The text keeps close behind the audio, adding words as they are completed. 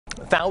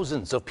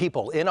Thousands of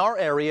people in our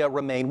area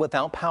remain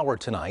without power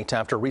tonight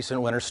after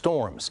recent winter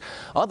storms.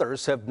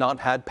 Others have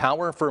not had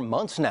power for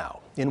months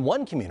now. In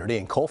one community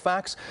in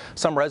Colfax,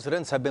 some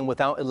residents have been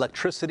without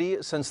electricity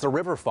since the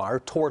river fire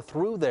tore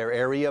through their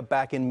area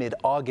back in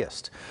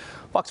mid-August.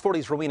 Fox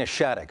 40's Rowena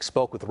Shaddox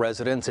spoke with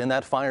residents in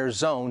that fire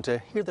zone to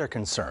hear their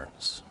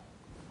concerns.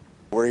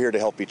 We're here to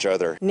help each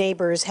other.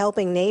 Neighbors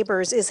helping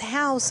neighbors is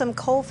how some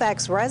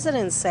Colfax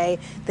residents say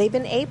they've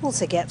been able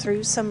to get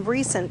through some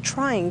recent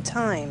trying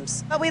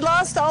times. We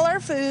lost all our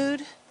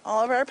food,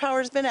 all of our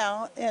power's been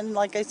out, and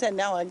like I said,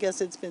 now I guess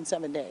it's been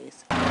 7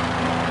 days. The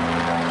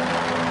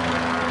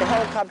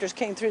helicopters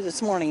came through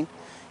this morning,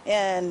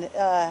 and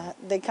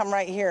they come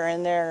right here,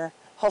 and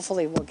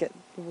hopefully we'll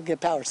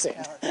get power soon.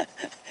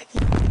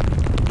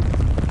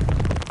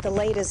 The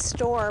latest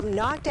storm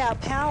knocked out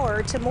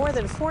power to more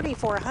than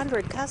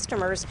 4,400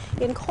 customers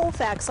in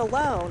Colfax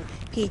alone.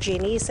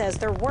 PG&E says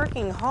they're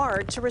working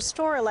hard to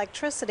restore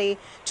electricity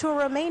to a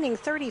remaining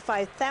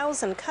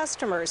 35,000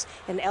 customers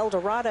in El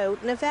Dorado,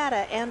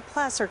 Nevada, and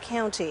Placer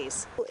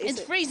counties.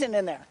 It's freezing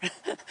in there.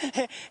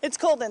 It's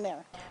cold in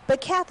there.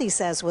 But Kathy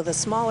says with a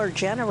smaller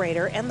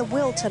generator and the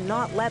will to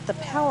not let the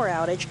power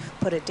outage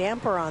put a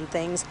damper on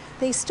things,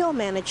 they still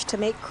managed to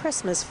make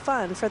Christmas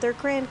fun for their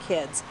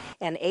grandkids.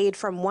 And aid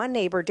from one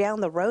neighbor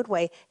down the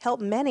roadway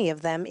helped many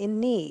of them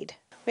in need.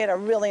 We had a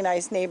really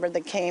nice neighbor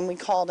that came. We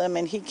called him,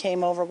 and he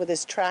came over with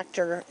his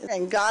tractor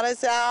and got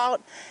us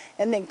out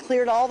and then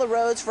cleared all the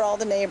roads for all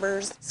the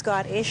neighbors.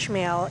 Scott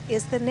Ishmael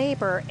is the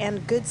neighbor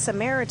and Good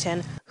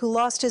Samaritan who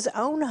lost his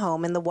own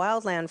home in the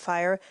wildland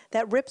fire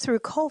that ripped through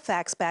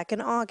Colfax back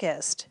in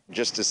August.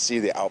 Just to see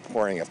the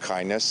outpouring of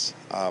kindness,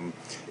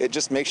 it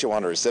just makes you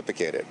want to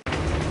reciprocate it.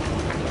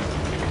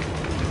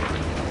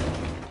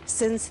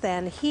 Since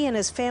then, he and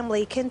his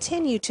family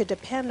continue to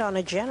depend on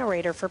a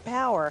generator for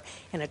power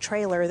and a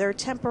trailer they're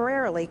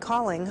temporarily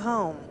calling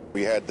home.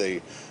 We had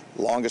the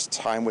longest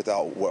time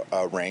without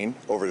rain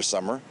over the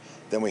summer.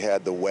 Then we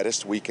had the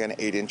wettest weekend,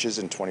 8 inches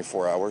in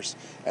 24 hours.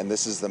 And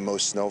this is the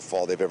most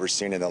snowfall they've ever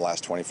seen in the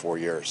last 24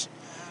 years.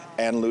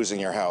 And losing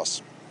your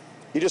house.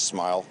 You just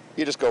smile.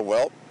 You just go,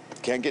 well,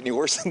 can't get any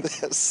worse than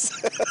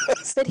this.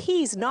 But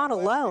he's not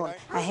alone.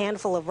 A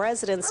handful of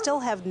residents still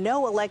have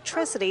no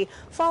electricity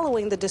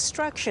following the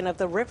destruction of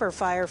the river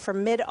fire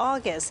from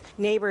mid-August.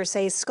 Neighbors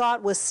say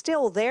Scott was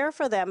still there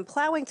for them,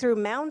 plowing through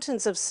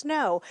mountains of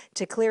snow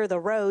to clear the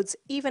roads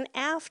even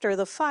after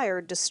the fire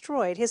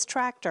destroyed his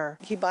tractor.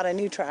 He bought a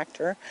new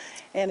tractor,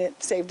 and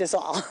it saved us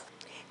all.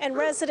 And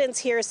residents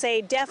here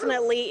say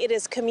definitely it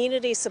is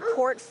community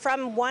support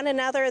from one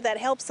another that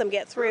helps them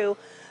get through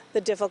the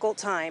difficult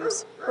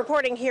times.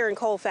 Reporting here in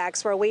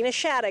Colfax, Rowena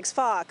Shaddox,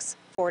 Fox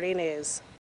 40 News.